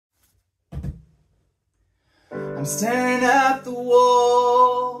I'm staring at the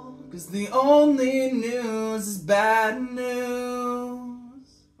wall, 'cause the only news is bad news.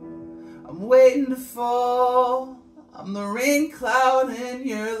 I'm waiting to fall, I'm the rain cloud in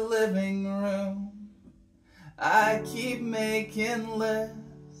your living room. I keep making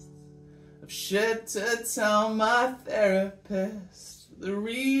lists of shit to tell my therapist, the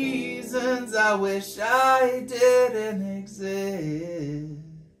reasons I wish I didn't exist.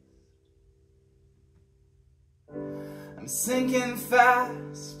 I'm sinking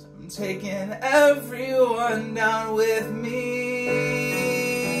fast, I'm taking everyone down with me.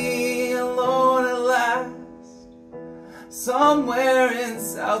 Alone at last, somewhere in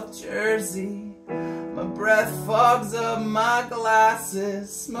South Jersey. My breath fogs up my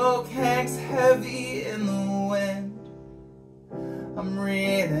glasses, smoke hangs heavy in the wind. I'm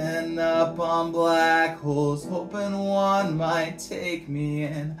reading up on black holes, hoping one might take me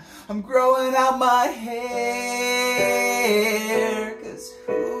in. I'm growing out my hair, 'cause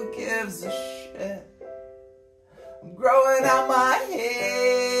who gives a shit? I'm growing out my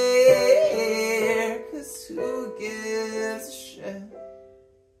hair, 'cause who gives a shit?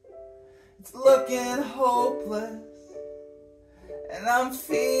 It's looking hopeless, and I'm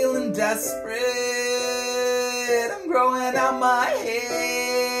feeling desperate. I'm growing out my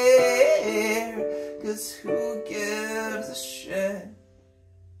hair, 'cause who gives a shit?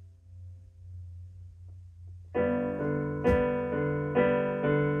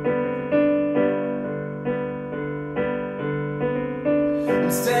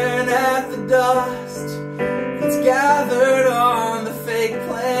 I'm staring at the dust that's gathered on the fake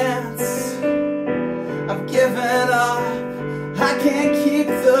plants. I've given up, I can't keep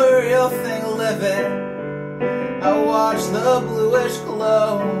the real thing living. I watch the bluish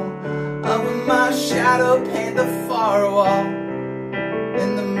glow of my shadow paint the far wall. In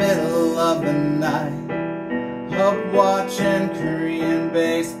the middle of the night, up watching Korean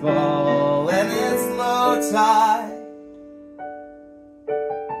baseball, and it's low tide.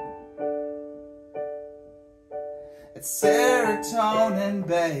 It's serotonin,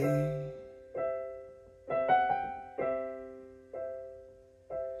 babe.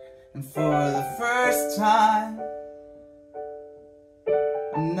 And for the first time,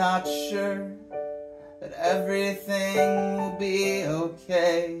 I'm not sure that everything will be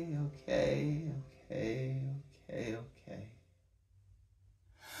okay, okay, okay, okay, okay.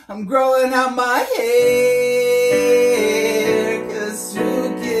 I'm growing out my hair, 'cause who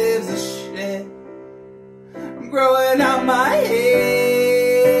gives a shit? I'm growing out my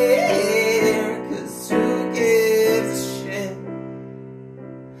hair, 'cause who gives a shit?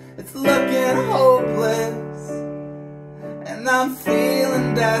 It's looking hopeless, and I'm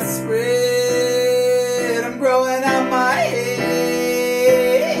feeling desperate. I'm growing out my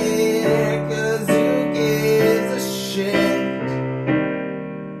hair, 'cause who gives a shit?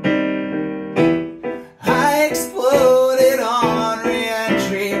 I exploded on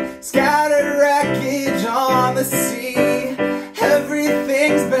re-entry, scattered wreckage on the sea.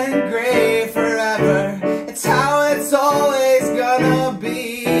 Everything's been great forever, it's how it's always gonna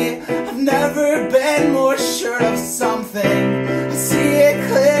be. I've never been more sure of something, I see it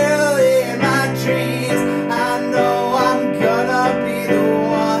clearly in my dreams. I know I'm gonna be the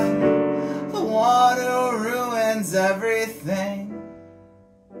one who ruins everything.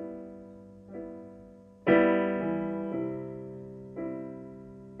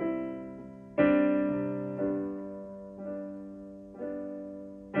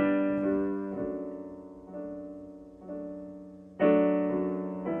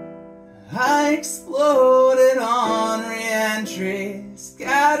 I exploded on re-entry,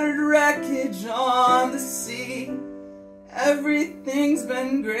 scattered wreckage on the sea. Everything's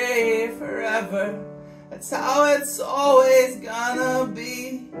been great forever, that's how it's always gonna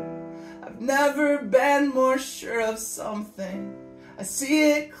be. I've never been more sure of something, I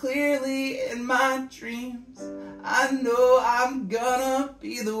see it clearly in my dreams. I know I'm gonna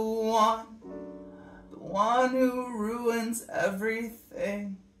be the one who ruins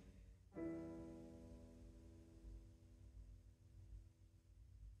everything.